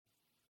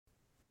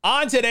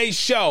On today's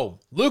show,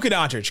 Luka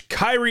Doncic,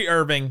 Kyrie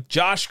Irving,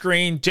 Josh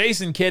Green,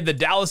 Jason Kidd, the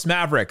Dallas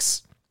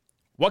Mavericks.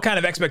 What kind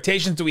of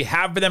expectations do we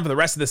have for them for the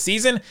rest of the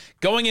season?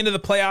 Going into the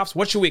playoffs,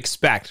 what should we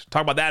expect?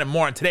 Talk about that and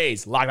more on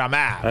today's Locked On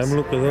Mavs. I'm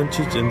Luka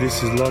Doncic, and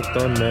this is Locked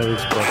On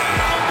Mavericks podcast.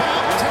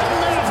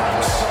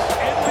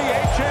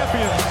 NBA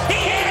champions.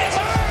 He is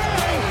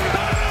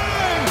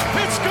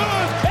bang! It's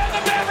good! And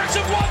the Mavericks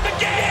have won the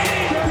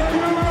game!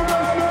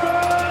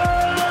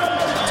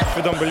 If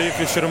you don't believe,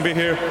 you shouldn't be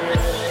here.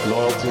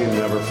 Loyalty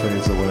never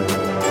fades away.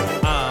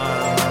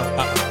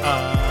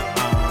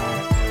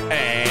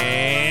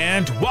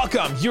 And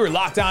welcome. You are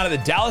locked on to the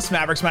Dallas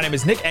Mavericks. My name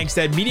is Nick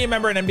Engstead, media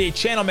member and NBA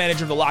channel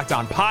manager of the Locked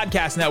On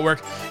Podcast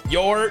Network.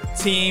 Your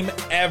team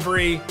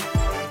every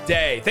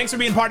day. Thanks for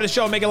being part of the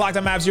show, making Locked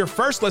On Mavs your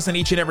first listen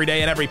each and every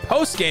day. And every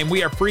post game,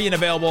 we are free and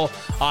available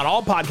on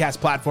all podcast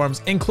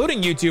platforms,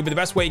 including YouTube. But the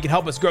best way you can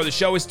help us grow the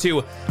show is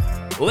to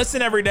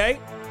listen every day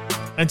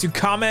and to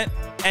comment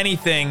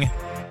anything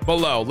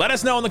below. Let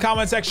us know in the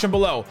comment section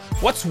below.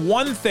 What's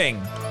one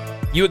thing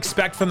you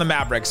expect from the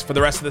Mavericks for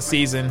the rest of the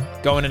season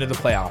going into the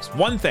playoffs?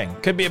 One thing.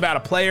 Could be about a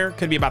player,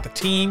 could be about the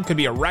team, could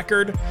be a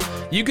record.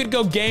 You could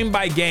go game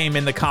by game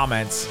in the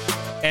comments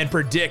and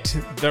predict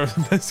the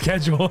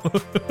schedule.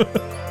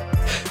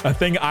 A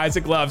thing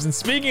Isaac loves. And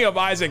speaking of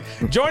Isaac,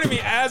 joining me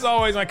as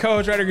always, my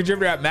co-host, writer,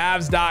 contributor at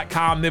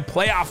Mavs.com, the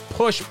playoff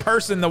push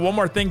person, the One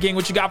More Thing King.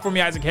 What you got for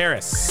me, Isaac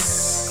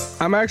Harris?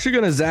 I'm actually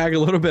going to zag a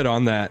little bit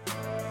on that.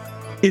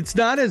 It's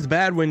not as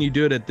bad when you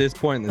do it at this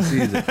point in the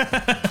season.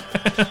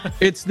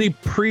 It's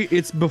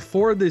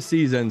before the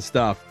season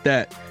stuff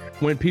that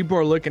when people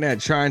are looking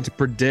at trying to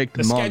predict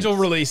the schedule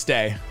release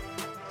day,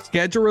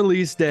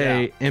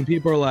 and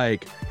people are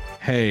like,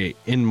 hey,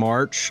 in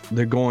March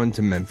they're going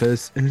to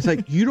Memphis, and it's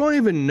like you don't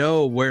even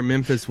know where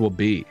Memphis will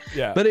be.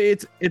 Yeah. But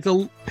it's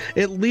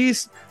at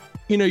least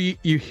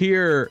you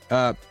hear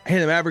hey,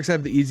 the Mavericks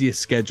have the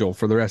easiest schedule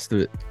for the rest of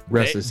the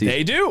season.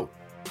 They do.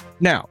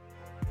 Now,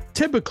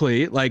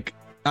 typically,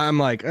 I'm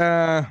like,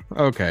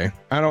 okay.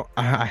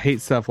 I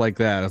hate stuff like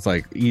that. It's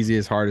like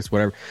easiest, hardest,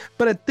 whatever.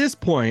 But at this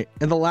point,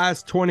 in the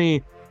last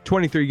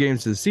 23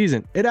 games of the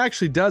season, it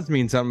actually does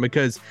mean something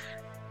because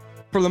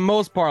for the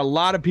most part, a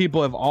lot of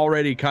people have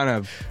already kind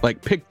of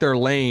picked their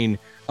lane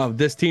of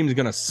this team's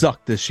going to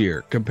suck this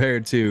year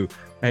compared to,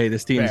 hey,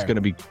 this team's going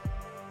to be.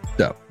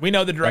 So we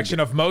know the direction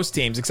of most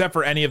teams, except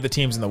for any of the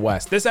teams in the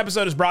West. This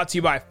episode is brought to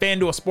you by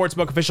FanDuel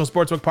Sportsbook, official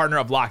sportsbook partner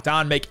of Locked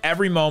On. Make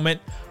every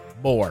moment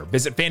more.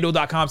 Visit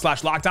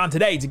FanDuel.com/lockedon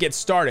today to get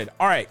started.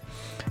 All right.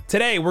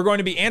 Today, we're going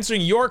to be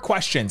answering your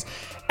questions.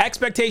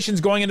 Expectations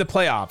going into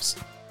playoffs.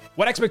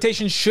 What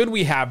expectations should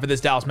we have for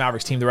this Dallas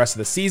Mavericks team the rest of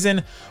the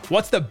season?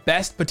 What's the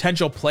best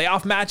potential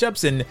playoff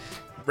matchups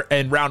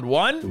in round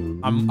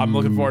one? I'm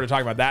looking forward to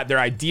talking about that. Their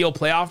ideal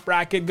playoff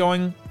bracket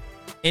going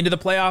into the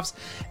playoffs.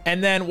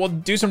 And then we'll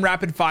do some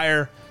rapid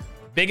fire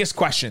biggest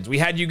questions. We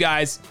had you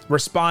guys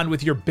respond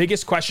with your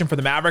biggest question for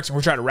the Mavericks, and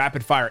we're trying to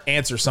rapid fire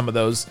answer some of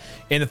those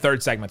in the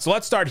third segment. So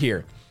let's start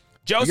here.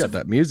 Joseph, you got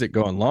that music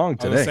going long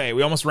today. I was gonna say,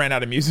 we almost ran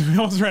out of music.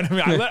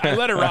 I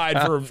let it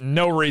ride for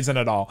no reason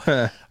at all.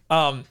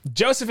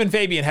 Joseph and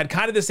Fabian had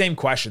kind of the same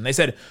question. They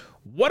said,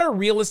 what are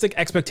realistic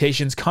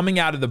expectations coming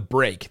out of the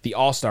break, the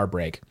All-Star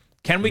break?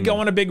 Can we go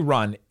on a big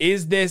run?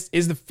 Is the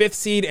 5th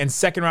seed and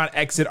second round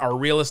exit our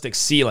realistic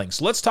ceiling?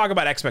 So let's talk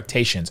about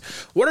expectations.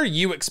 What are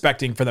you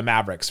expecting for the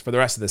Mavericks for the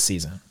rest of the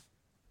season?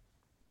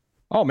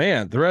 Oh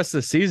man, the rest of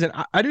the season,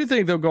 I do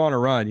think they'll go on a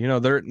run.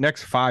 Their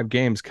next 5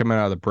 games coming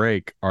out of the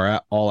break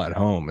are all at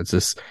home. It's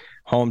this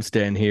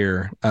homestand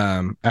here.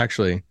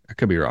 Actually, I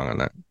could be wrong on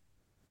that.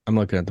 I'm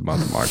looking at the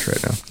month of March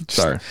right now.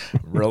 Sorry.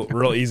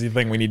 real easy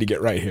thing we need to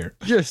get right here.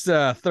 Just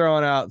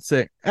throwing out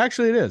 6.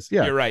 Actually, it is.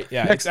 Yeah. You're right.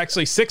 Yeah. It's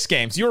actually 6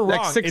 games. You were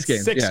wrong. It's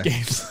 6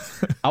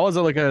 games. I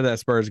wasn't looking at that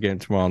Spurs game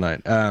tomorrow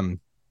night.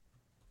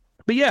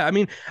 But yeah, I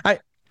mean, I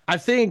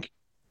think,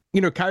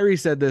 Kyrie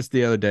said this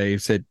the other day. He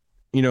said,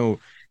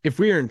 if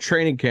we were in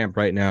training camp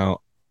right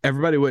now,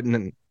 everybody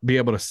wouldn't be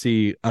able to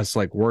see us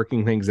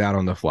working things out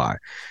on the fly.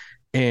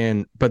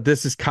 But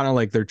this is kind of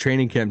like their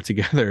training camp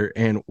together,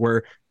 and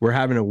we're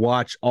having to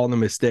watch all the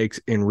mistakes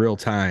in real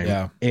time.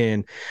 Yeah.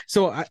 And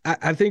so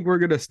I think we're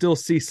going to still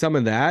see some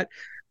of that,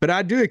 but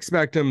I do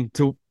expect them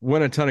to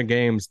win a ton of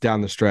games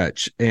down the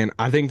stretch. And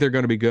I think they're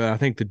going to be good. I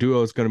think the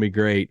duo is going to be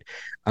great.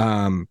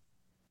 And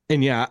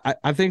yeah,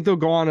 I think they'll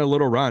go on a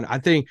little run. I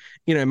think,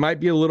 it might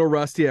be a little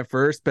rusty at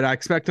first, but I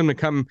expect them to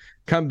come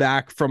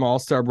back from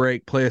All-Star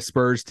break, play a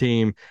Spurs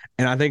team.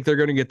 And I think they're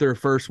going to get their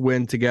first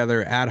win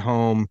together at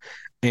home.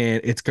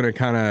 And it's going to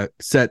kind of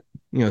set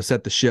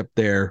the ship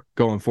there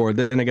going forward.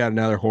 Then they got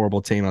another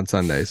horrible team on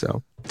Sunday.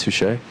 So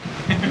touche.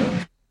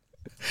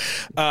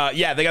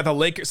 Yeah, they got the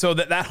Lakers. So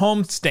that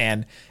home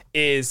stand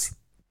is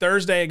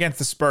Thursday against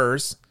the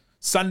Spurs.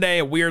 Sunday,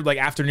 a weird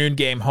afternoon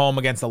game home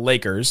against the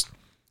Lakers.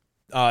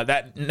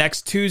 That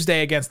next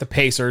Tuesday against the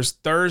Pacers.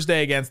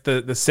 Thursday against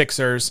the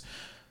Sixers.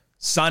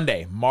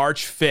 Sunday,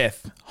 March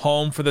 5th,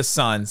 home for the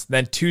Suns.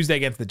 Then Tuesday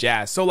against the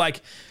Jazz. So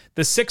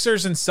the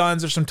Sixers and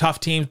Suns are some tough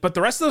teams, but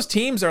the rest of those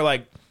teams are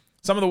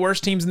some of the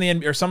worst teams in the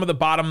NBA, or some of the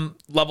bottom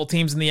level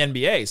teams in the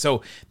NBA.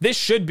 So this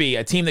should be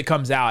a team that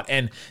comes out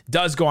and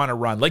does go on a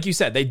run. Like you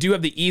said, they do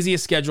have the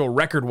easiest schedule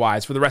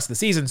record-wise for the rest of the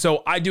season.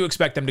 So I do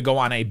expect them to go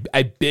on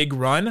a big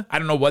run. I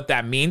don't know what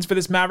that means for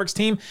this Mavericks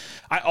team.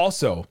 I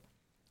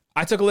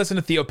took a listen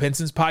to Theo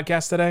Pinson's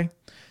podcast today,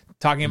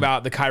 talking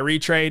about the Kyrie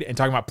trade and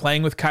talking about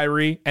playing with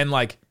Kyrie. And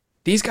like,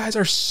 these guys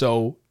are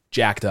so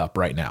jacked up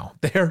right now.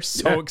 They're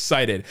so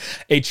excited.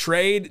 A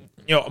trade,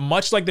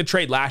 much like the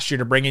trade last year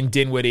to bring in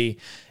Dinwiddie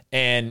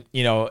and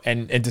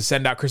to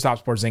send out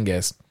Kristaps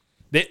Porzingis,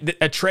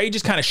 a trade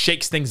just kind of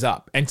shakes things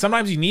up. And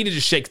sometimes you need to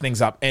just shake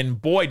things up.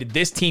 And boy, did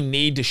this team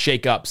need to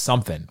shake up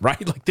something,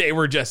 right? Like it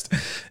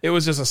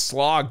was just a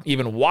slog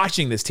even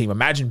watching this team.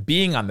 Imagine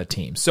being on the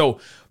team. So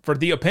for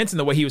Theo Pinson,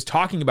 the way he was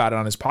talking about it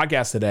on his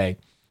podcast today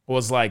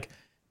was like,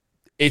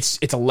 it's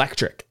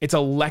electric. It's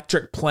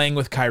electric playing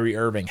with Kyrie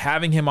Irving,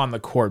 having him on the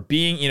court,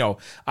 being,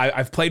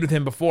 I've played with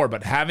him before,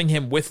 but having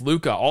him with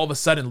Luka, all of a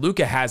sudden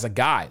Luka has a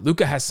guy.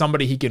 Luka has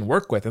somebody he can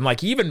work with. And like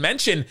he even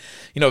mentioned,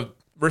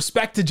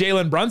 respect to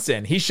Jalen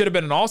Brunson. He should have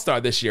been an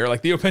all-star this year.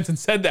 Like Theo Pinson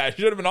said that.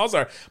 He should have been an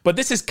all-star. But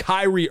this is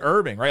Kyrie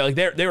Irving, right? Like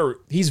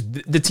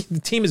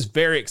the team is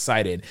very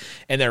excited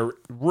and they're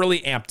really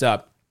amped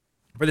up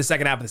for the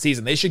second half of the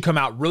season. They should come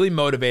out really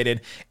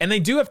motivated, and they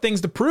do have things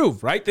to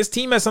prove, right? This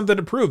team has something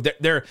to prove.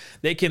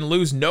 They can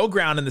lose no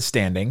ground in the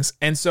standings,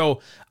 and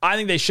so I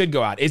think they should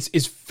go out. Is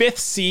fifth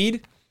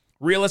seed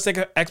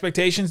realistic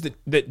expectations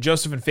that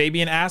Joseph and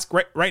Fabian ask?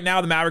 Right now,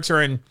 the Mavericks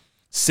are in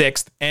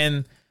sixth,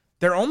 and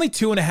they're only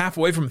 2.5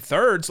 away from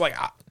third. So, like,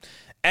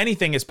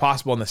 anything is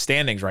possible in the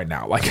standings right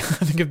now. Like,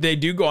 I think if they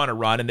do go on a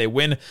run and they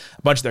win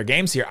a bunch of their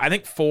games here, I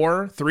think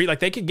 4-3, like,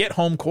 they could get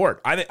home court.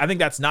 I think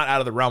that's not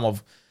out of the realm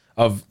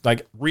of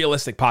like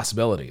realistic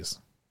possibilities.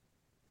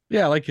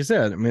 Yeah, like you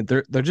said, I mean,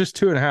 they're just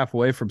 2.5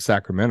 away from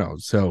Sacramento.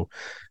 So,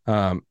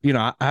 I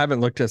haven't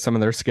looked at some of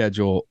their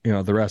schedule,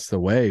 the rest of the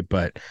way,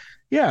 but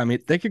yeah, I mean,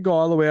 they could go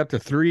all the way up to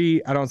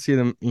 3. I don't see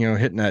them,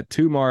 hitting that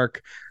 2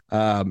 mark.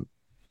 But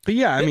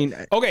yeah, I mean,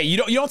 okay, you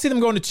don't see them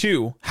going to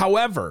 2.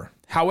 However,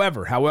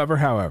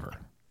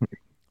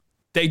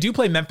 they do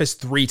play Memphis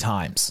 3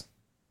 times.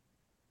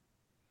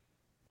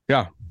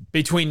 Yeah.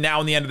 Between now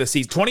and the end of the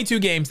season. 22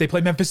 games, they play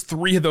Memphis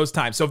 3 of those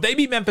times. So if they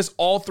beat Memphis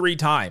all 3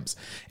 times,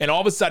 and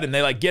all of a sudden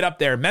they like get up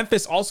there,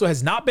 Memphis also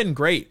has not been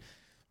great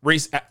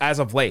as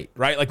of late,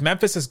 right? Like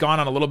Memphis has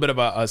gone on a little bit of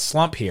a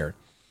slump here.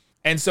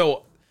 And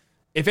so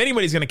if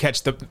anybody's going to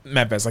catch the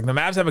Memphis, like the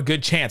Mavs have a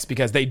good chance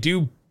because they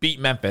do beat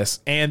Memphis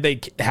and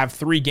they have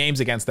 3 games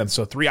against them.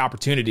 So 3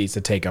 opportunities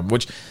to take them,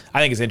 which I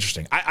think is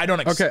interesting. I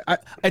don't,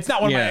 it's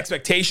not one of my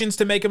expectations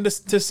to make them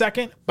to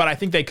second, but I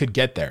think they could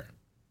get there.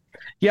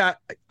 Yeah,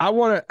 I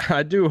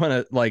do want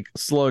to like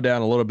slow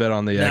down a little bit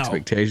on the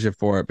expectation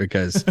for it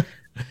because,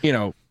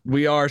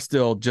 we are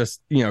still just,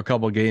 a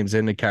couple of games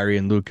into Kyrie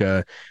and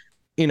Luka.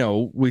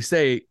 We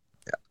say,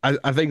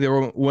 I think they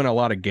will win a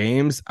lot of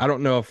games. I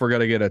don't know if we're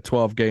going to get a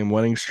 12-game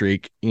winning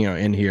streak,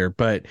 in here,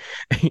 but,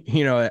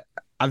 I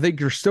think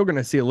you're still going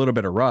to see a little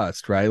bit of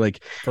rust, right?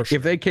 Like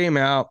if they came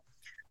out,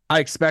 I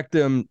expect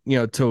them,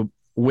 to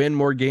win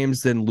more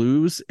games than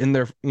lose in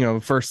their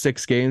first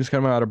 6 games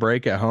coming out of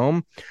break at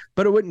home,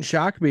 but it wouldn't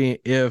shock me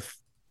if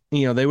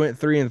they went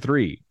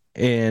 3-3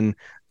 and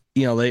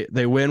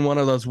they win one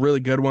of those really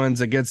good ones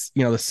against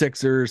the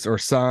Sixers or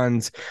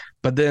Suns,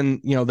 but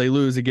then they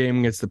lose a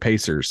game against the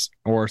Pacers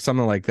or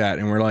something like that,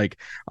 and we're like,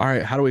 all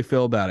right, how do we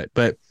feel about it?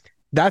 But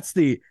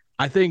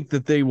I think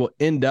that they will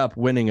end up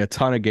winning a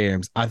ton of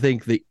games. I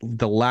think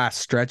the last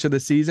stretch of the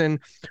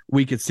season,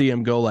 we could see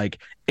them go like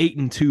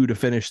 8-2 to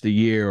finish the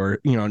year, or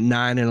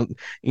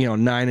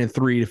 9-3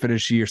 to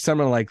finish the year,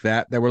 something like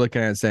that. That we're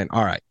looking at and saying,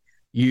 all right,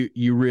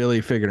 you really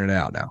figured it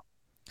out now.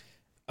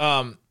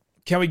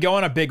 Can we go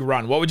on a big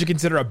run? What would you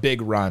consider a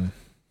big run?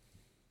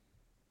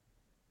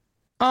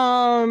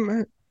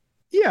 Yeah,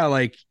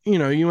 like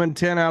you win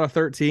 10 out of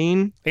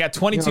 13. They got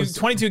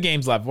 22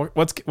 games left.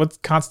 What's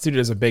constituted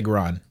as a big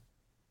run?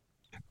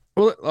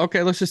 Well,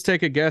 okay, let's just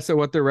take a guess at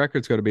what their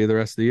record's going to be the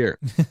rest of the year.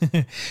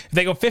 If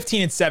they go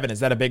 15-7,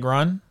 is that a big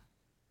run?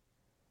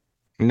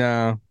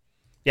 No.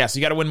 Yeah, so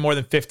you got to win more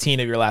than 15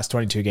 of your last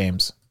 22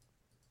 games.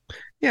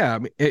 Yeah,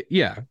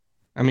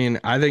 I mean,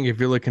 I think if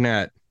you're looking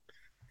at,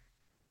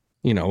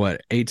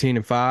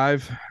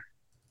 18-5,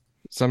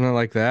 something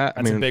like that.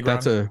 That's a big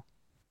run.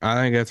 I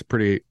think that's a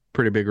pretty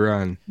big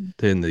run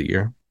to end the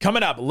year.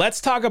 Coming up,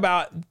 let's talk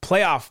about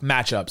playoff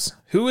matchups.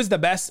 Who is the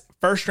best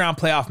first-round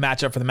playoff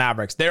matchup for the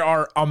Mavericks? There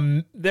are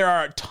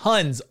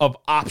tons of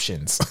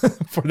options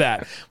for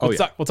that. We'll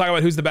talk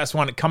about who's the best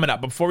one coming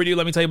up. But before we do,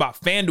 let me tell you about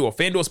FanDuel.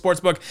 FanDuel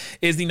Sportsbook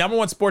is the number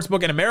 1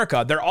 sportsbook in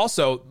America. They're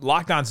also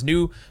Locked On's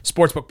new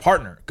sportsbook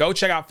partner. Go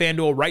check out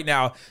FanDuel right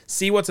now.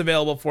 See what's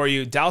available for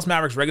you. Dallas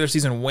Mavericks regular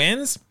season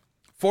wins.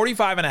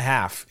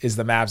 45.5 is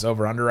the Mavs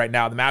over-under right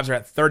now. The Mavs are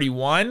at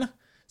 31.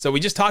 So we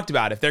just talked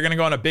about if they're going to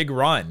go on a big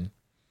run.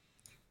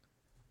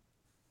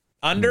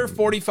 Under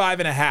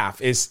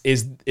 45.5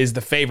 is the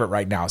favorite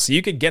right now. So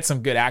you could get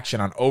some good action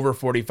on over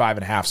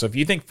 45.5. So if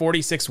you think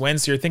 46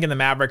 wins, so you're thinking the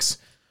Mavericks,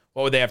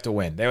 what would they have to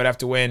win? They would have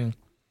to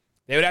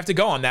They would have to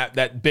go on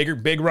that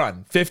big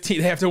run.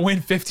 15. They have to win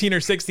 15 or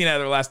 16 out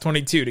of their last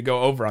 22 to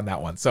go over on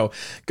that one. So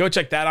go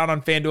check that out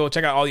on FanDuel.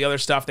 Check out all the other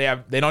stuff they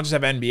have. They don't just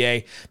have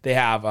NBA. They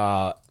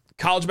have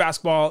college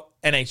basketball,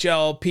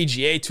 NHL,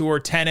 PGA Tour,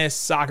 tennis,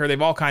 soccer. They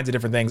have all kinds of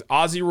different things.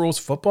 Aussie Rules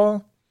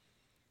football.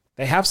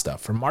 They have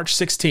stuff from March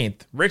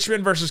 16th.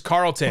 Richmond versus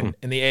Carleton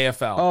in the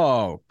AFL.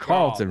 Oh,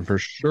 Carleton for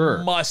sure.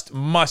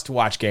 Must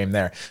watch game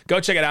there. Go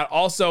check it out.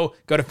 Also,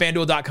 go to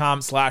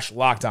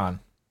FanDuel.com/lockedon.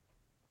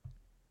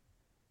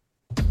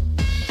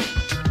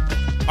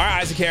 All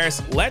right, Isaac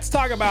Harris, let's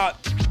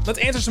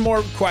answer some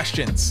more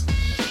questions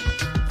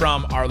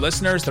from our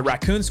listeners, the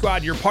Raccoon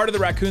Squad. You're part of the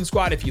Raccoon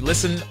Squad if you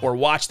listen or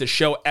watch the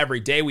show every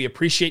day. We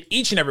appreciate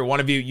each and every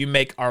one of you. You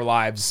make our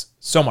lives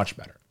so much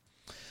better.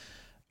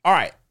 All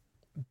right,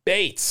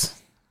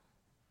 Bates,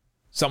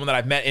 someone that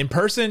I've met in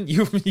person.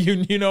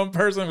 You know in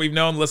person. We've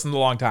known, listened a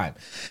long time.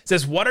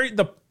 Says, what are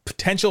the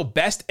potential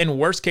best and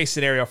worst case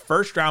scenario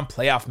first round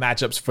playoff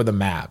matchups for the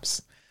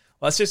Mavs?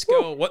 Let's just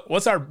go.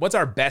 What's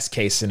our best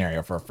case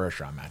scenario for a first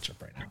round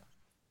matchup right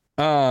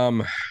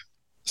now?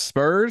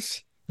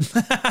 Spurs.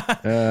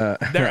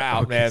 They're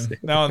out, man.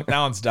 That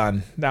one's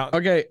done. Now,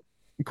 okay,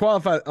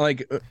 qualify.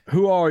 Like,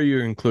 who all are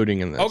you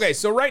including in this? Okay,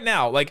 so right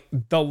now, like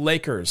the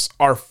Lakers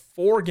are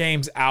 4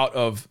 games out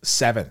of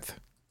 7th.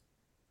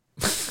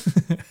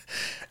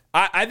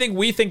 I think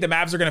we think the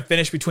Mavs are going to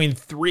finish between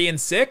 3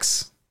 and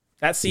 6.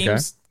 That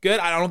seems good.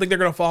 I don't think they're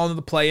going to fall into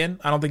the play-in.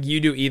 I don't think you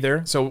do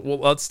either. So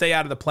let's stay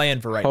out of the play-in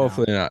for right now.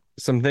 Hopefully not.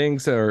 Some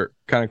things are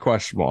kind of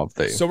questionable if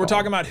they. So we're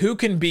talking about who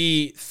can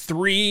be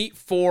 3,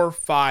 4,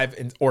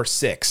 5, or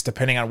 6,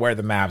 depending on where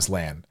the Mavs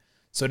land.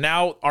 So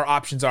now our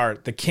options are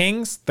the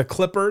Kings, the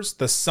Clippers,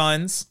 the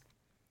Suns,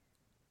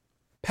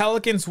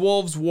 Pelicans,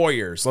 Wolves,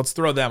 Warriors. Let's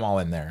throw them all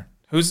in there.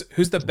 Who's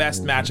the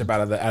best matchup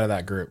out of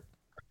that group?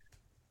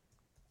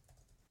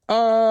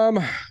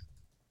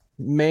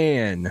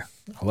 Man,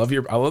 I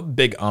love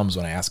big ums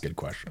when I ask good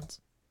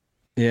questions.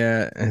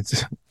 Yeah,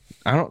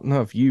 I don't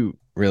know if you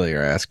really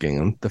are asking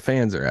them. The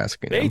fans are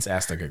asking Bates them.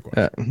 asked a good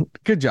question.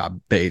 Good job,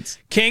 Bates.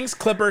 Kings,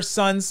 Clippers,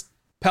 Suns,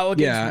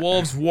 Pelicans,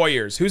 Wolves,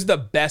 Warriors. Who's the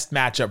best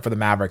matchup for the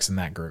Mavericks in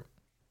that group?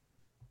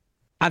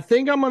 I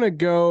think I'm gonna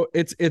go.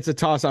 It's a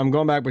toss. I'm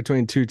going back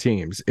between 2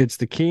 teams. It's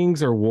the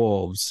Kings or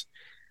Wolves,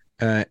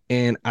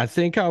 and I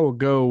think I will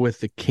go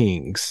with the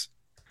Kings.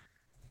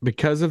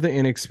 Because of the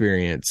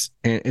inexperience,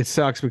 and it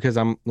sucks because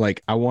I'm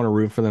like, I want to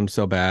root for them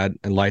so bad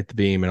and light the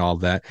beam and all of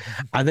that.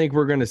 I think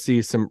we're going to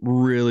see some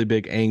really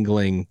big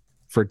angling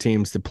for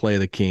teams to play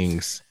the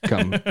Kings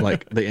come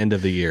like the end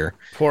of the year.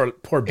 Poor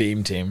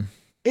beam team.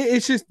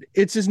 It's just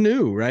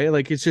new, right?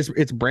 Like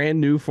it's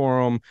brand new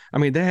for them. I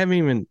mean, they haven't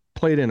even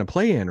played in a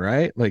play-in,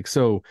 right? Like,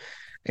 so,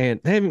 and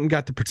they haven't even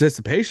got the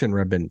participation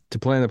ribbon to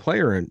play in the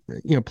player and,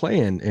 play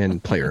in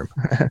and player.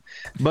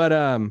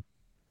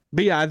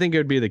 But yeah, I think it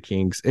would be the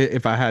Kings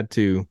if I had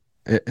to,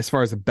 as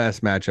far as the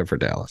best matchup for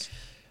Dallas.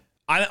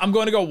 I'm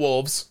going to go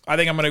Wolves. I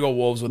think I'm going to go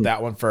Wolves with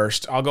that one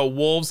first. I'll go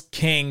Wolves,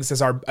 Kings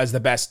as the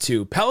best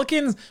 2.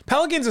 Pelicans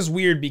is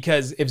weird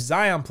because if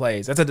Zion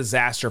plays, that's a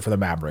disaster for the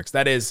Mavericks.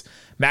 That is,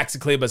 Maxi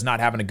Kleber's not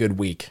having a good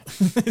week.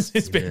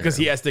 It's because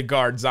he has to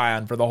guard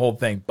Zion for the whole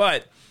thing.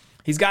 But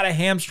he's got a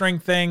hamstring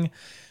thing.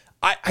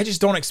 I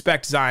just don't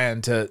expect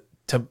Zion to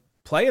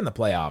play in the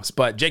playoffs.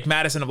 But Jake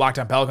Madison of Locked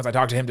On Pelicans, I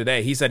talked to him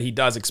today. He said he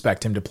does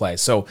expect him to play.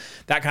 So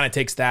that kind of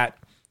takes that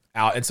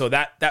out. And so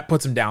that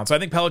puts him down. So I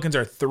think Pelicans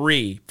are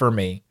 3 for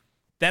me.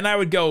 Then I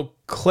would go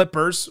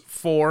Clippers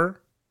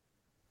 4,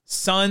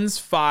 Suns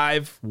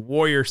 5,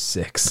 Warriors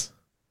 6.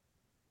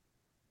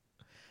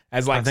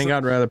 I think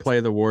I'd rather play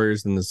the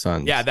Warriors than the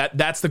Suns. Yeah,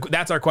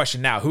 that's our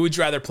question now. Who would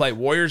you rather play,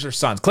 Warriors or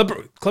Suns?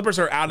 Clippers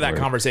are out of that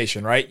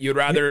conversation, right? You'd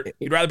rather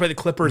play the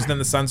Clippers than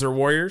the Suns or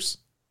Warriors?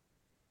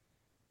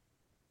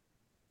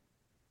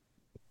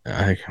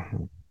 I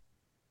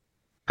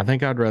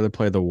think I'd rather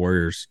play the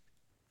Warriors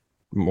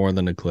more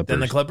than the Clippers. Than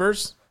the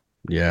Clippers?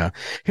 Yeah.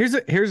 Here's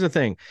the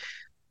thing.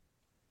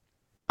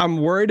 I'm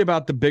worried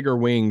about the bigger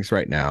wings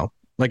right now.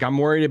 Like, I'm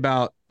worried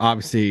about,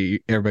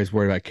 obviously, everybody's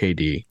worried about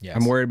KD. Yes.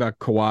 I'm worried about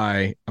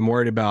Kawhi. I'm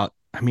worried about,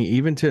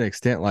 even to an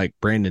extent, like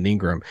Brandon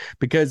Ingram,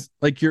 because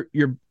like you're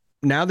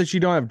now that you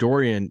don't have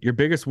Dorian, your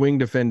biggest wing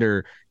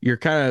defender, you're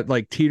kind of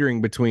like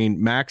teetering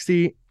between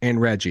Maxey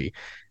and Reggie.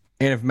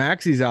 And if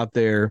Maxey's out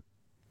there,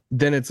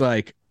 then it's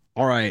like,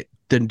 all right,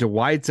 then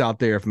Dwight's out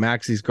there if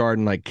Maxey's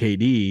guarding like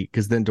KD,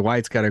 because then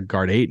Dwight's got to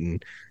guard Ayton.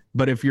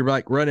 But if you're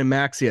like running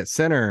Maxey at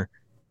center,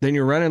 then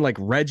you're running like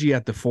Reggie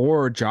at the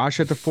 4 or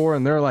Josh at the 4,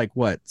 and they're like,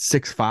 what,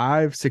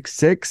 6'5",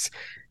 6'6"?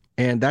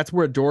 And that's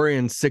where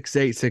Dorian's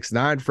 6'8",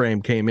 6'9"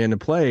 frame came into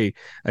play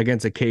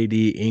against a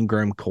KD,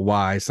 Ingram,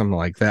 Kawhi, something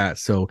like that.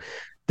 So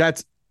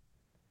that's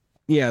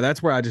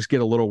where I just get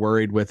a little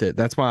worried with it.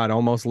 That's why I'd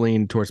almost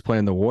lean towards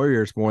playing the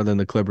Warriors more than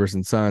the Clippers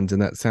and Suns,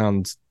 and that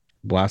sounds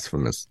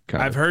blasphemous.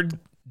 I've heard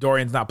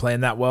Dorian's not playing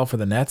that well for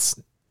the Nets.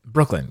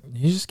 Brooklyn,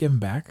 you just give him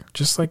back.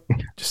 Just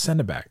send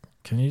it back.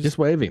 Can you just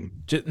wave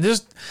him?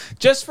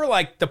 Just for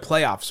like the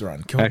playoffs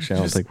run. Actually, I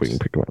don't think we can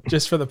pick him up.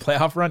 Just for the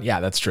playoff run? Yeah,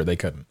 that's true. They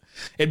couldn't.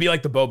 It'd be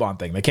like the Boban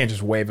thing. They can't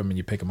just wave him and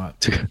you pick him up.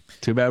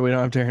 Too bad we don't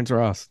have Terrence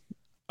Ross.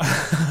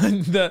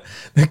 Could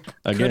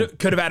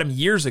have had him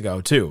years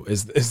ago too.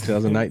 Is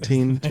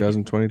 2019,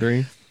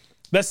 2023?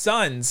 The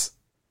Suns,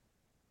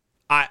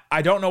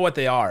 I don't know what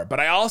they are, but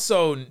I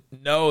also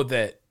know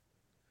that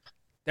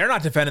they're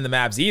not defending the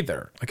Mavs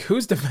either. Like,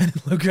 who's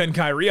defending Luka and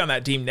Kyrie on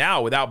that team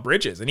now without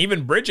Bridges? And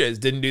even Bridges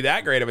didn't do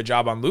that great of a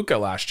job on Luka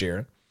last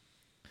year.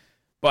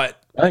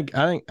 But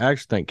I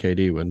actually think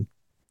KD would.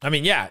 I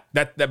mean, yeah,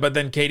 that but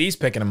then KD's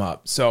picking him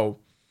up. So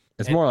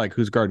it's more like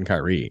who's guarding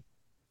Kyrie.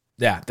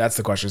 Yeah, that's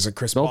the question. Is it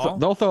Chris Paul?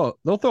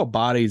 They'll throw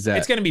bodies at.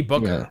 It's going to be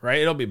Booker, right?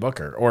 It'll be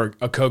Booker or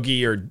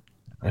Okogie or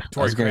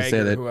Torrey Craig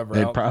or whoever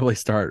they'd else. probably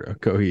start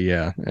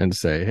Okogie, and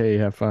say, "Hey,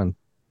 have fun."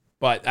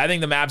 But I think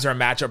the Mavs are a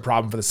matchup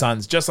problem for the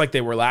Suns, just like they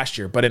were last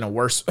year, but in a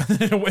worse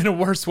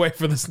way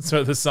for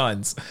the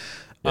Suns.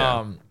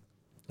 Yeah.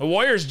 The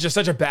Warriors are just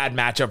such a bad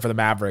matchup for the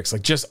Mavericks.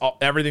 Like just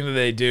everything that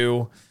they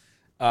do.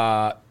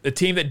 The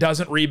team that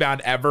doesn't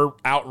rebound ever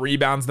out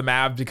rebounds the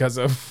Mavs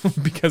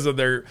because of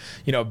their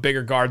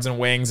bigger guards and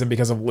wings and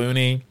because of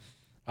Looney.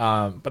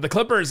 But the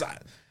Clippers,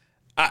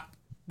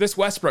 this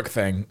Westbrook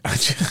thing, I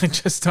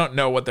just don't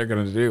know what they're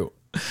going to do.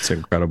 It's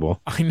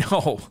incredible. I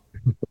know.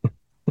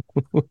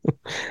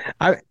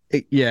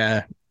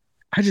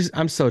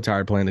 I'm so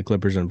tired of playing the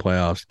Clippers in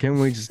playoffs. Can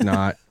we just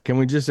not? Can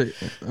we just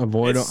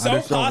avoid them? It's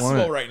so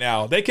possible right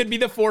now. They could be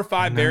the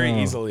 4-5 very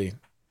easily.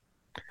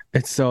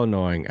 It's so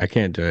annoying. I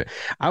can't do it.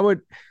 I would,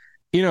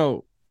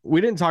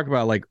 we didn't talk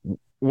about like,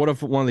 what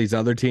if one of these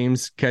other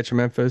teams catch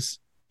Memphis?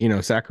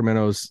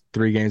 Sacramento's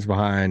 3 games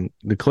behind.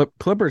 The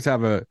Clippers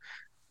have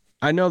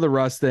I know the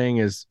Russ thing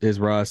is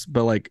Russ,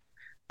 but like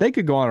they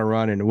could go on a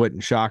run and it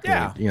wouldn't shock me,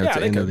 at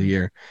the end of the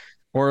year.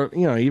 Or,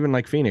 even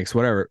like Phoenix,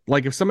 whatever.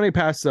 Like if somebody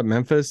passes up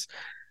Memphis,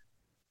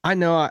 I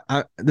know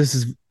this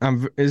is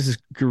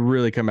could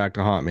really come back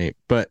to haunt me,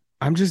 but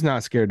I'm just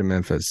not scared of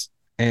Memphis.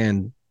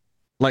 And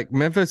like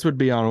Memphis would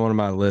be on one of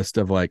my list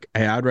of like,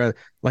 hey, I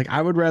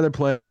would rather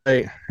play.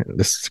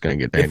 This is going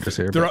to get dangerous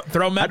here.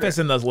 Throw Memphis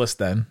in the list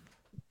then.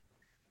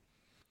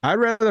 I'd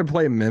rather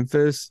play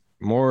Memphis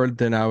more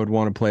than I would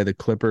want to play the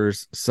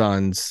Clippers,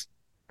 Suns.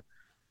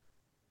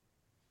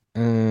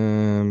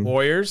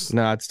 Warriors?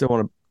 No,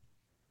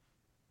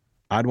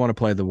 I'd want to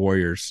play the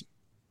Warriors.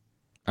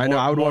 I know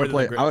I would want to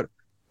play.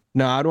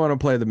 I'd want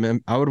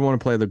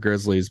to play the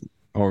Grizzlies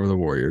over the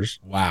Warriors.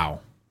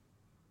 Wow.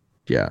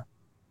 Yeah.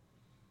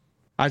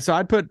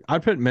 I'd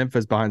put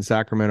Memphis behind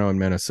Sacramento and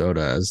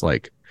Minnesota as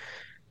like.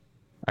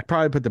 I'd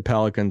probably put the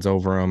Pelicans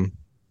over them,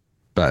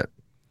 but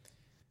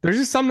there's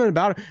just something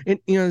about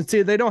it. And,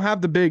 see, they don't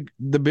have the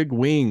big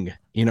wing.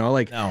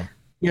 No.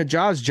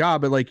 Josh's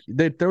job, but like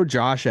they throw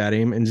Josh at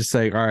him and just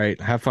say, all right,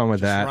 have fun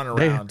with that. Run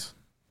around.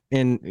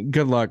 And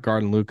good luck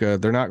guarding Luka.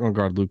 They're not going to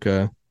guard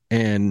Luka.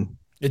 And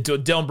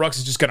Dylan Brooks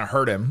is just going to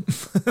hurt him.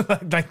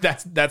 Like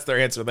that's their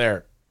answer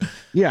there.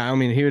 Yeah, I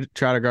mean, he would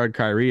try to guard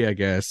Kyrie, I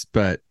guess,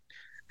 but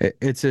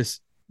it's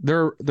just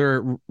they're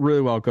a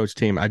really well coached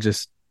team. I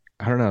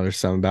don't know. There's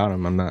something about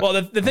them. I'm not.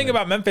 Well, the thing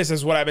about Memphis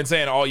is what I've been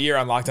saying all year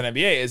on Locked On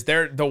NBA is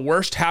they're the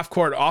worst half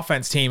court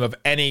offense team of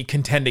any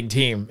contending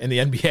team in the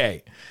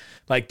NBA.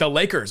 Like the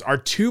Lakers are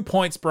 2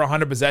 points per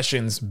 100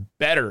 possessions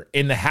better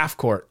in the half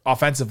court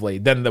offensively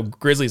than the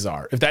Grizzlies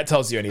are. If that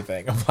tells you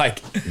anything of like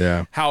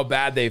how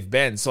bad they've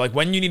been. So like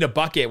when you need a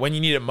bucket, when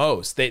you need it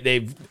most,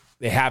 they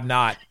have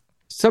not.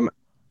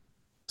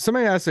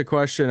 Somebody asked a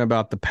question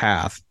about the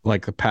path,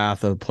 like the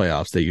path of the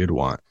playoffs that you'd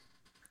want.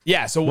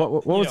 Yeah. So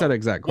what was that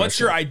exact question? What's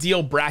your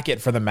ideal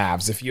bracket for the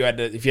Mavs if you had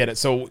it?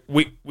 So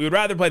we would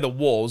rather play the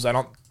Wolves.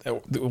 The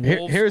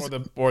Wolves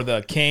or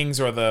the Kings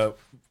or the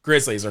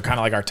Grizzlies are kind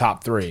of like our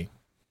top 3.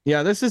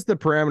 Yeah, this is the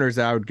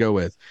parameters I would go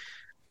with.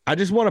 I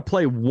just want to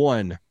play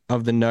one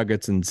of the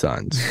Nuggets and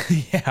Suns.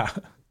 Yeah.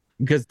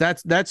 Because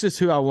that's just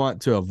who I want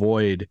to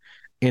avoid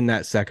in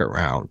that second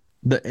round.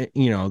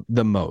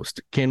 The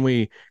most. Can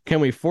we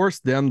force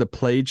them to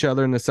play each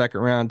other in the second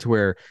round to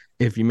where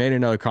if you made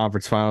another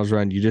conference finals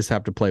run, you just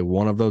have to play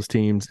one of those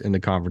teams in the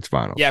conference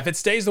finals? Yeah, if it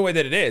stays the way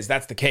that it is,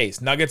 that's the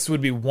case. Nuggets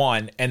would be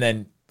 1, and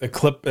then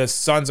the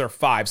Suns are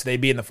 5, so they'd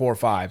be in the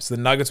 4-5. So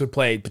the Nuggets would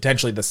play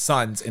potentially the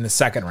Suns in the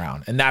second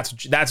round, and that's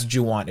what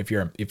you want if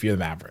you're the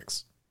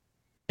Mavericks.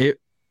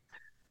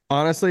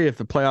 Honestly, if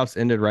the playoffs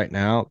ended right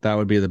now, that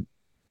would be the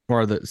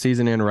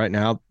season end right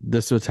now.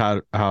 This was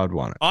how I'd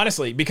want it.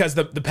 Honestly, because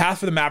the path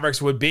for the Mavericks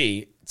would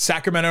be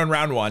Sacramento in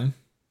round 1.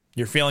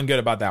 You're feeling good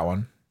about that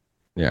one.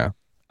 Yeah.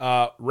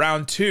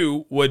 Round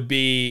 2 would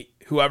be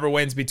whoever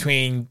wins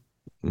between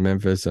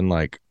Memphis and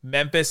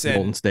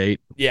Golden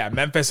State. Yeah,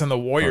 Memphis and the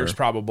Warriors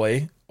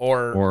probably,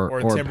 or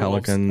Timberwolves,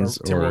 Pelicans,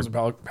 or Timberwolves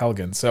or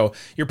Pelicans. So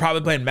you're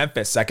probably playing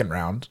Memphis second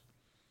round.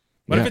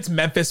 What if it's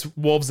Memphis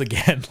Wolves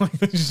again? Like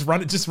just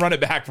run it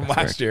back from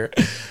last year.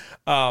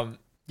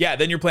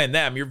 Then you're playing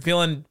them. You're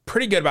feeling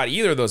pretty good about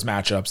either of those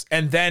matchups,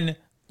 and then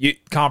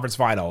conference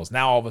finals.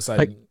 Now all of a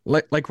sudden,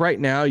 like right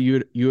now,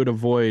 you would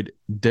avoid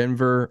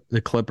Denver,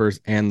 the Clippers,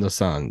 and the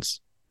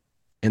Suns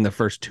in the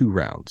first 2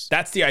 rounds.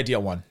 That's the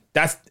ideal one.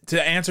 That's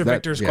to answer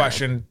Victor's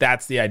question.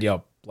 That's the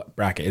ideal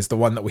bracket. It's the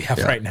one that we have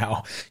right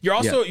now. You're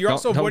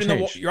also avoiding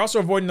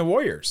the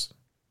Warriors.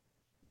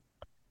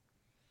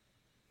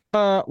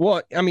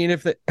 Well, I mean,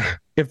 if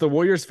the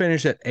Warriors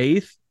finish at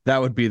 8th, that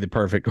would be the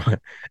perfect one.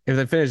 If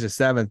they finish at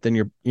 7th,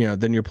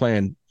 then you're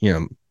playing,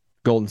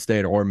 Golden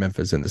State or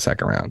Memphis in the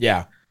second round.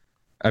 Yeah.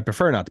 I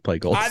prefer not to play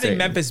Golden State. I think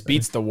Memphis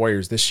beats the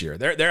Warriors this year.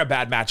 They're a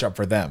bad matchup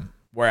for them,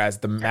 whereas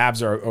the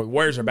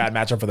Warriors are a bad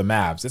matchup for the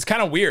Mavs. It's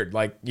kind of weird.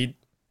 Like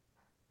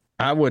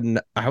I would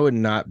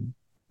not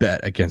bet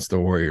against the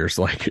Warriors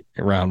like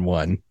round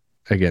 1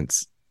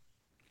 against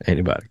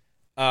anybody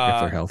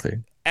if they're healthy.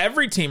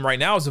 Every team right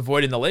now is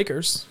avoiding the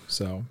Lakers,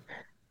 so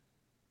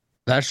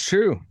that's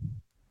true.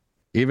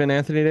 Even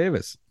Anthony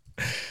Davis.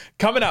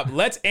 Coming up,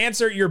 let's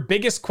answer your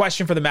biggest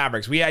question for the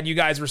Mavericks. We had you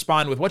guys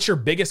respond with what's your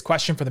biggest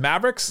question for the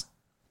Mavericks?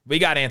 We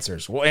got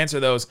answers. We'll answer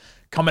those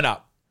coming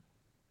up.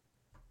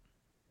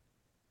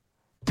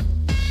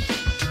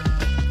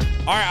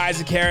 All right,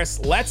 Isaac Harris,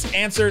 let's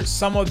answer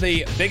some of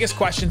the biggest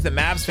questions that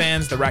Mavs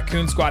fans, the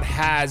Raccoon Squad,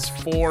 has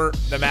for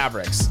the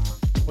Mavericks.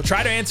 We'll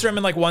try to answer them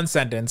in like one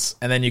sentence,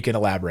 and then you can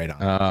elaborate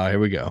on it. Here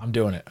we go. I'm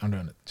doing it.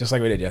 Just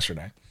like we did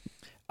yesterday.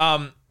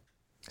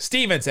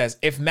 Steven says,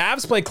 if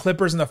Mavs play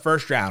Clippers in the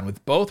first round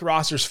with both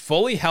rosters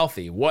fully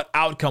healthy, what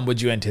outcome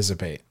would you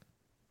anticipate?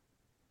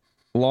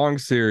 Long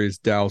series,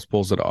 Dallas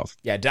pulls it off.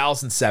 Yeah,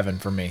 Dallas in 7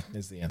 for me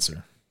is the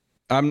answer.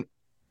 I'm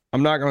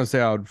not going to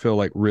say I would feel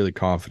like really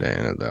confident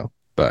in it though,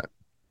 but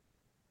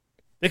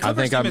the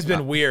Clippers team has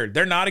been weird.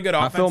 They're not a good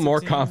offensive I feel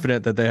more team.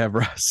 confident that they have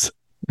Russ.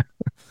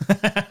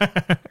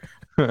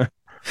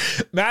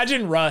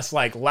 Imagine Russ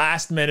like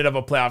last minute of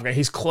a playoff game.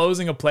 He's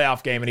closing a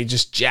playoff game and he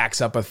just jacks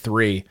up a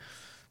 3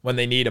 when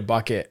they need a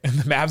bucket. And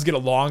the Mavs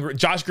get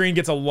Josh Green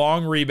gets a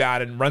long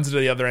rebound and runs it to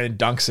the other end and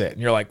dunks it.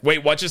 And you're like,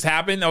 wait, what just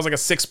happened? That was like a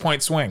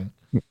 6-point swing.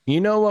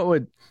 You know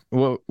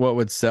what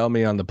would sell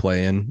me on the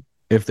play-in?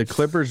 If the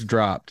Clippers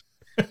dropped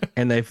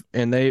and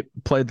they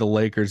played the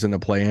Lakers in the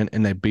play-in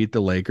and they beat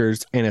the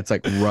Lakers and it's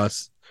like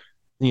Russ,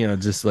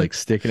 just like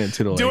sticking it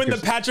to the doing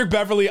Lakers. The Patrick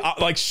Beverly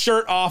like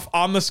shirt off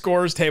on the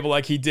scorers table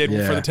like he did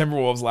for the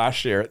Timberwolves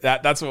last year.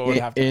 That's what would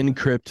have to in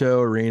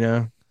Crypto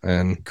Arena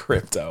and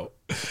Crypto.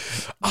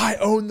 I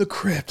own the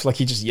crypt. Like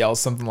he just yells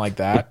something like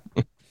that.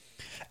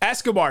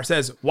 Escobar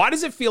says, why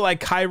does it feel like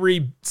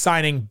Kyrie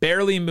signing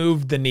barely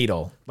moved the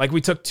needle? Like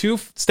we took 2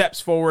 steps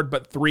forward,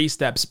 but 3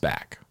 steps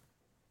back.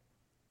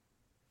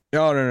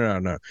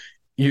 No.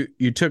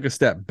 You took a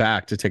step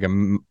back to take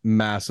a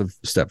massive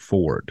step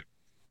forward.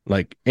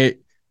 Like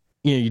it,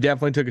 you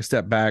definitely took a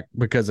step back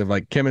because of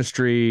like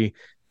chemistry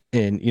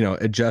and,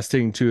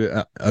 adjusting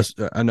to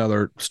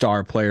another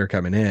star player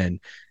coming in.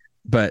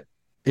 But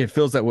it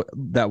feels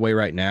that way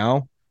right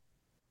now.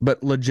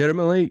 But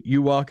legitimately,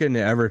 you walk into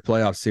every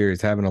playoff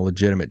series having a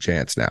legitimate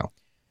chance now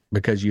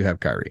because you have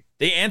Kyrie.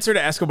 The answer to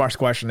Escobar's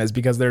question is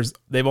because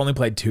they've only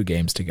played 2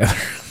 games together.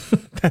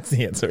 That's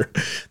the answer.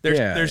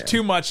 There's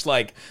too much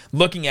like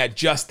looking at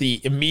just the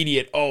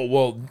immediate,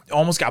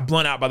 almost got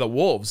blown out by the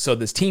Wolves, so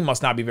this team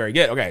must not be very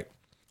good. Okay,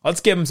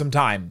 let's give them some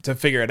time to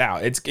figure it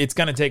out. It's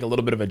going to take a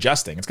little bit of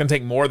adjusting. It's going to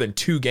take more than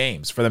 2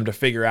 games for them to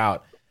figure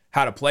out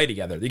how to play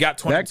together. You got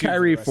 22 that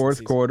Kyrie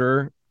fourth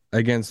quarter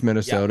against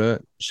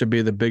Minnesota should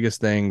be the biggest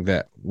thing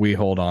that we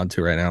hold on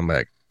to right now. I'm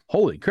like,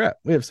 holy crap,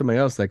 we have somebody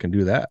else that can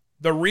do that.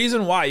 The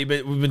reason why we've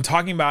been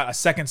talking about a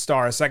second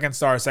star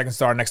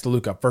next to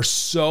Luka for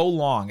so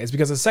long is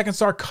because the second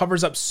star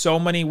covers up so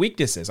many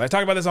weaknesses. I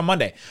talked about this on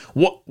Monday.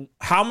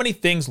 How many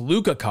things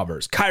Luka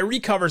covers?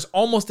 Kyrie covers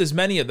almost as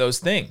many of those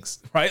things,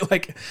 right?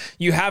 Like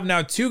you have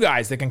now 2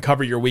 guys that can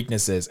cover your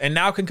weaknesses and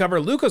now can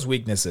cover Luka's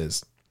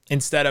weaknesses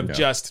instead of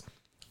just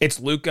it's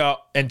Luka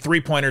and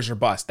 3-pointers or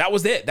bust. That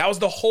was it. That was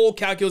the whole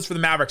calculus for the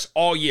Mavericks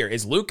all year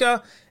is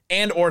Luka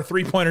and or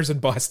 3-pointers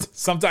and bust.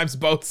 Sometimes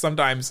both,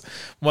 sometimes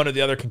one or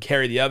the other can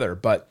carry the other.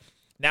 But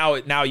now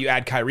you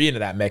add Kyrie into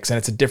that mix and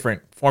it's a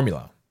different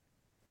formula.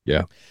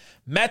 Yeah.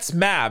 Mets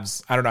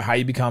Mavs, I don't know how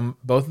you become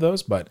both of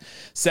those, but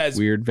says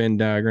weird Venn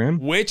diagram.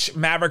 Which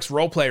Mavericks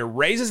role player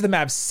raises the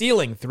Mavs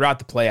ceiling throughout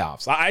the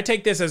playoffs? I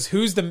take this as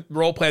who's the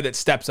role player that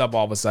steps up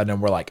all of a sudden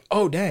and we're like,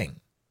 oh dang.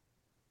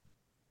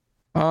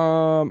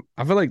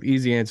 I feel like the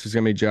easy answer is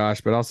gonna be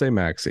Josh, but I'll say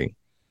Maxey.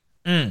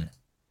 Yeah,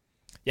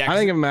 I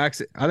think if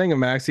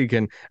Maxey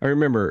can. I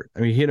remember.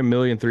 He hit 1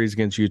 million threes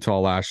against Utah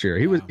last year.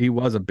 He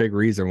was a big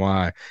reason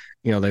why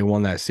they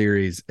won that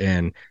series,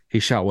 and he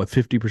shot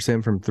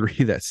 50% from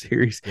 3 that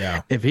series.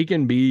 Yeah, if he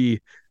can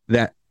be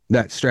that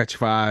stretch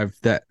 5,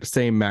 that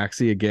same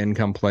Maxey again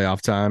come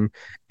playoff time,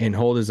 and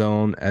hold his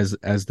own as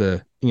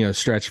the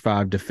stretch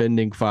 5,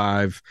 defending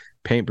 5.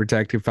 Paint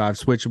protected 5,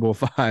 switchable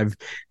 5,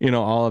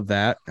 all of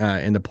that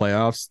in the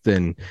playoffs,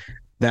 then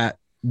that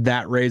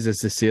raises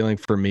the ceiling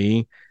for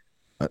me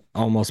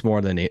almost more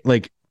than it.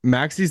 Like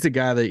Maxey's the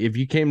guy that if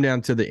you came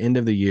down to the end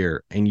of the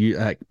year and you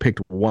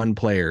picked one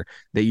player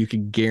that you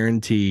could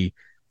guarantee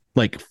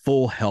like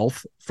full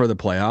health for the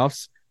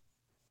playoffs,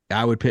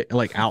 I would pick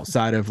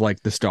outside of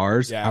the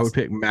stars. Yes. I would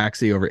pick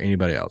Maxey over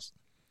anybody else.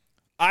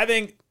 I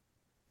think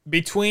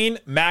between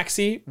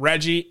Maxey,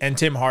 Reggie, and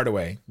Tim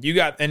Hardaway, you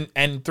got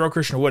and throw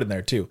Christian Wood in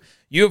there too.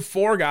 You have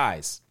 4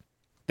 guys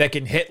that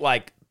can hit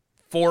like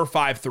 4 or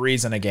 5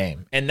 threes in a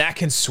game, and that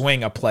can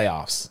swing a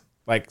playoffs.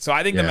 Like, so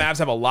I think the Mavs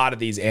have a lot of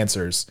these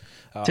answers.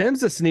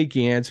 Tim's a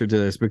sneaky answer to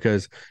this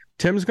because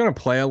Tim's going to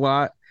play a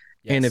lot.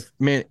 Yes.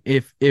 And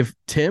if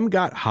Tim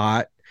got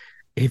hot,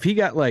 if he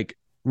got like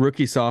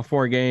rookie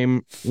sophomore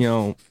game,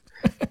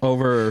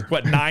 over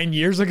what, 9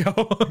 years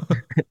ago?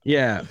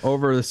 Yeah,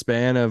 over the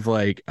span of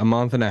like a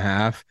month and a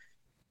half,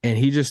 and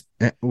he just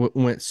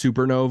went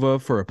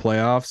supernova for a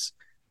playoffs,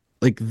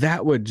 like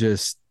that would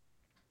just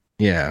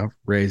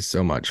raise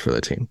so much for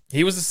the team.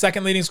 He was the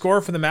second leading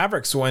scorer for the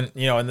Mavericks when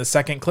in the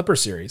second Clipper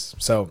series.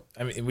 So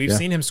I mean, we've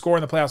seen him score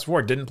in the playoffs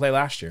before. Didn't play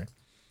last year.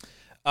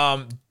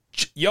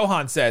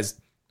 Johan says,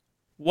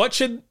 "What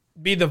should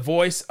be the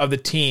voice of the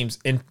teams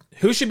and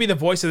who should be the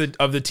voice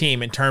of the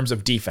team in terms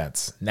of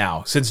defense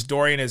now since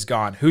Dorian is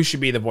gone? Who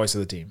should be the voice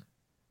of the team?"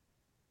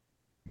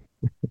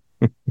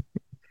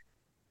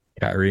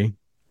 Kyrie.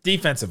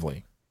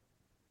 Defensively,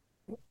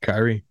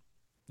 Kyrie.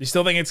 You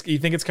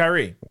think it's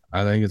Kyrie?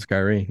 I think it's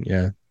Kyrie.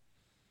 Yeah.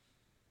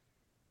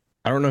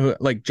 I don't know who,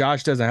 like,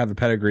 Josh doesn't have the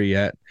pedigree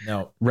yet.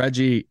 No.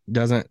 Reggie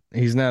doesn't.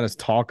 He's not as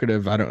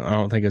talkative. I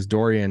don't think as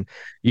Dorian.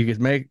 You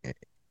can make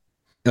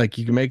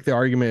the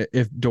argument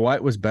if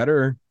Dwight was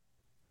better,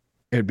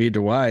 it'd be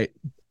Dwight.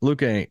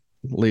 Luka ain't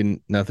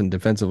leading nothing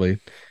defensively,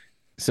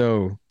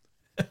 so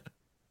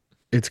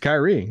it's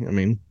Kyrie. I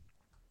mean,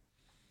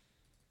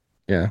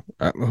 yeah.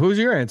 Who's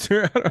your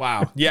answer?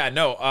 Wow. Yeah.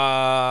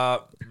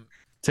 No.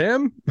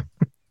 Tim.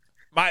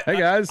 Hey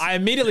guys. I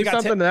immediately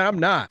got something that I'm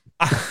not.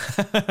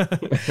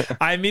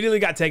 I immediately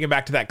got taken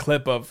back to that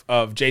clip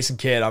of Jason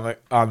Kidd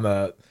on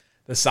the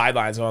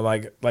sidelines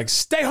going like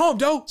stay home,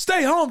 Doe,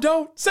 stay home,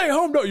 Doe, stay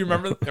home, Doe. You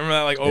remember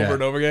that like over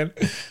and over again?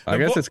 I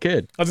guess it's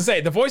Kidd. I was gonna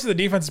say the voice of the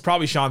defense is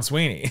probably Sean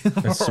Sweeney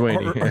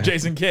or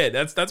Jason Kidd.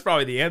 That's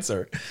probably the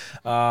answer.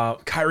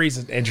 Kyrie's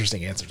an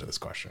interesting answer to this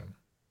question.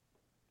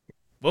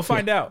 We'll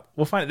find out.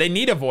 They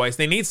need a voice.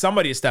 They need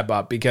somebody to step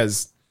up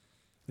because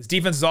this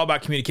defense is all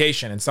about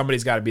communication, and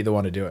somebody's got to be the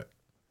one to do it.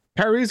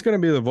 Kyrie's going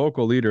to be the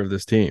vocal leader of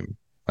this team,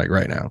 like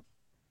right now.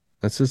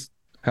 That's just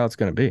how it's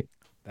going to be.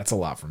 That's a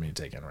lot for me to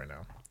take in right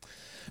now.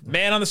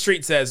 Man on the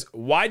street says,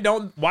 why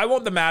won't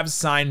the Mavs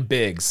sign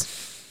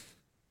bigs?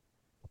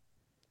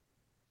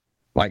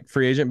 Like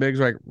free agent bigs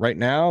right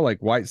now, like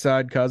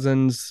Whiteside,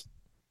 Cousins,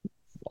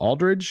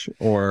 Aldridge,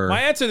 or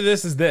my answer to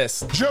this is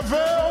this: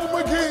 JaVale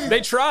McGee.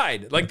 They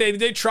tried, like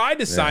they tried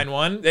to sign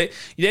one. They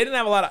didn't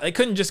have a lot of. They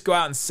couldn't just go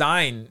out and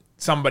sign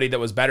somebody that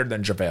was better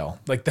than JaVale.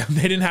 Like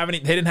they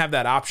didn't have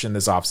that option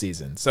this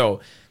offseason. So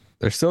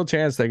there's still a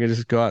chance they could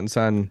just go out and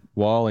sign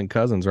Wall and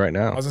Cousins right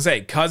now. I was gonna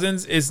say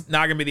Cousins is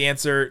not gonna be the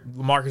answer.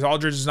 LaMarcus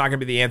Aldridge is not gonna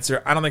be the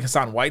answer. I don't think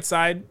Hassan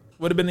Whiteside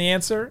would have been the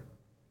answer.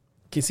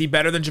 Is he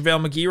better than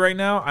JaVale McGee right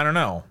now? I don't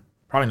know.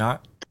 Probably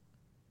not.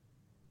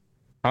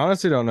 I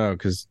honestly don't know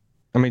because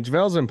I mean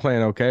JaVale's been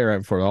playing okay right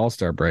before the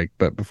All-Star break,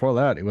 but before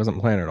that he wasn't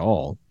playing at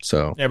all.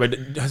 So yeah, but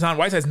Hassan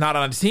Whiteside's not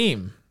on a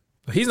team.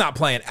 He's not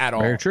playing at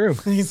all. Very true.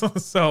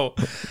 So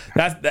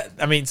that's that.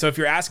 I mean, so if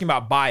you're asking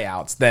about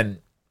buyouts, then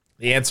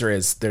the answer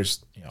is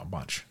there's a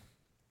bunch.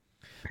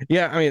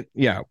 Yeah, I mean,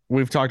 yeah,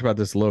 we've talked about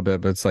this a little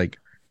bit, but it's like,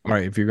 all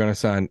right, if you're going to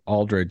sign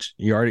Aldridge,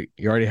 you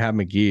already have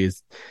McGee.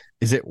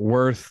 Is it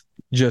worth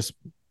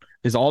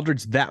is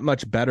Aldridge that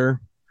much better,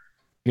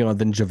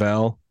 than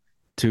JaVale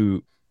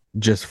to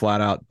just flat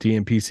out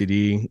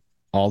DNPCD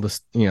all this,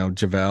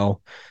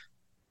 JaVale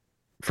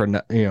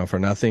for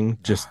nothing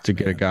just to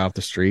get a guy off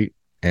the street?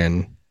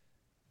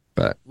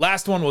 But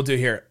last one we'll do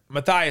here.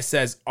 Matthias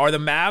says, are the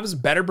Mavs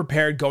better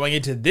prepared going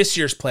into this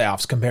year's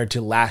playoffs compared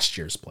to last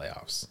year's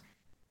playoffs?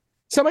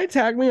 Somebody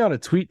tagged me on a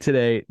tweet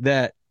today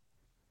that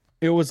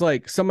it was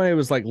like somebody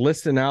was like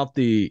listing out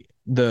the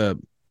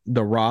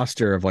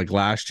roster of like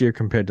last year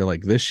compared to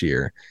like this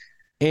year.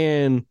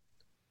 And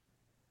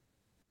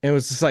it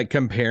was just like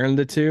comparing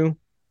the two.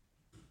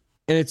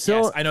 And it's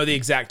so yes, I know the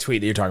exact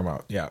tweet that you're talking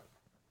about. Yeah.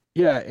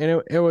 Yeah,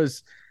 and it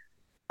was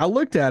I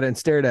looked at it and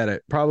stared at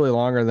it probably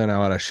longer than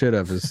I should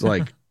have. It's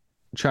like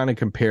trying to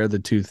compare the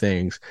two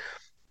things.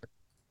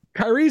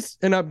 Kyrie's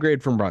an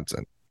upgrade from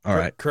Brunson. All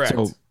right. Correct.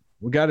 So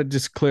we got to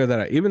just clear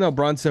that out. Even though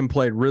Brunson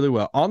played really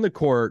well on the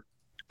court,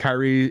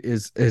 Kyrie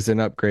is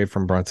an upgrade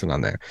from Brunson on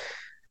there.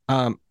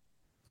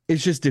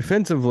 It's just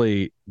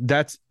defensively,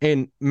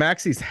 and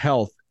Maxey's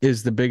health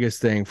is the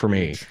biggest thing for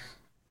me.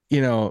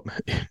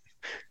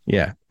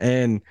 Yeah.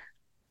 And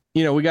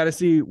we got to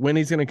see when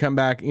he's going to come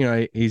back.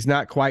 He's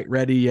not quite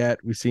ready yet.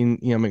 We've seen,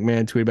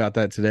 McMahon tweet about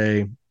that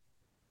today.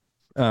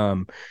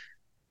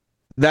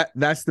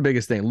 That's the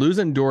biggest thing.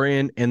 Losing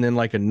Dorian and then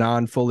like a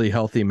non-fully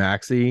healthy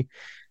Maxey,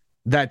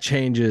 that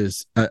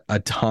changes a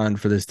ton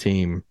for this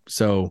team.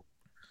 So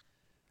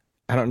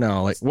I don't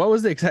know. Like, what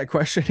was the exact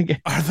question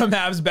again? Are the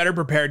Mavs better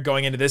prepared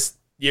going into this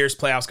year's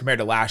playoffs compared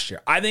to last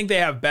year? I think they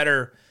have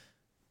better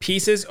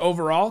pieces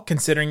overall,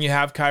 considering you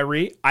have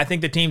Kyrie. I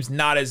think the team's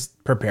not as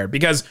prepared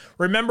because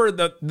remember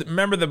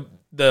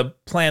the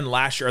plan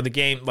last year, or the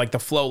game, like the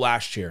flow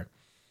last year.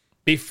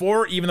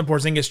 before even the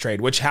Porzingis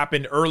trade, which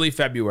happened early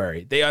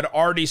February, they had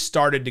already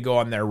started to go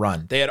on their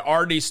run. They had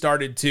already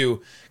started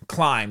to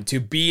climb,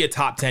 to be a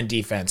top 10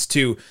 defense,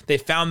 they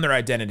found their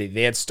identity.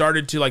 They had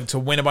started to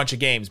win a bunch of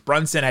games.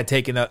 Brunson had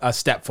taken a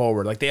step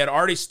forward. Like, they had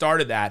already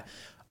started that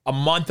a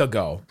month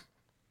ago.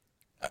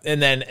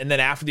 And then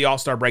after the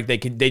All-Star break, they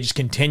just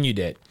continued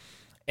it.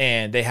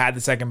 And they had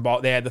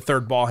the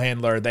third ball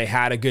handler. They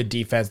had a good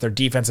defense. Their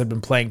defense had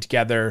been playing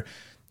together,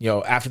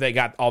 after they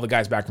got all the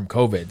guys back from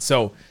COVID.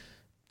 So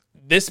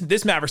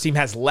this Mavericks team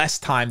has less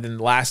time than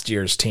last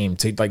year's team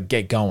to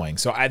get going.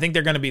 So I think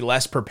they're going to be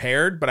less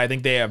prepared, but I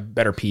think they have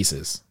better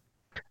pieces.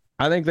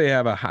 I think they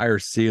have a higher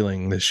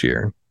ceiling this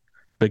year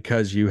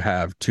because you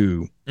have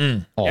two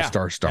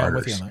all-star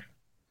starters.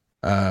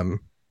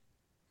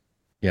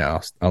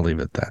 Yeah, I'll leave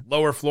it at that.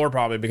 Lower floor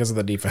probably because of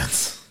the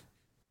defense.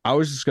 I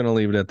was just going to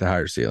leave it at the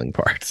higher ceiling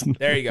part.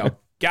 There you go.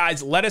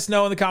 Guys, let us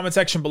know in the comment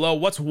section below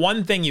what's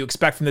one thing you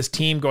expect from this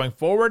team going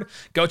forward.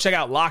 Go check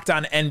out Locked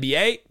On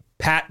NBA.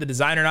 Pat, the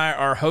designer, and I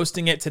are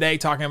hosting it today,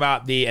 talking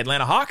about the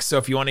Atlanta Hawks. So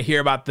if you want to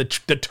hear about the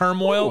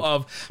turmoil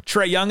of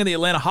Trae Young and the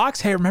Atlanta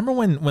Hawks, hey, remember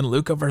when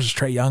Luka versus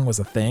Trae Young was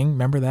a thing?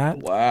 Remember that?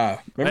 Wow.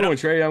 Remember when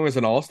Trae Young was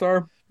an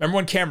all-star? Remember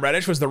when Cam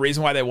Reddish was the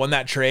reason why they won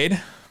that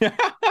trade?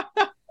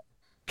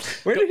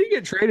 Where did he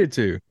get traded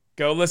to?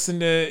 Go listen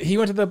to... He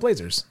went to the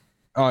Blazers.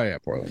 Oh, yeah,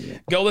 Portland. Yeah.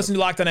 Go listen to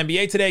Locked On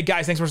NBA today.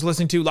 Guys, thanks for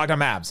listening to Locked On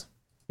Mavs.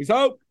 Peace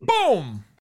out. Boom!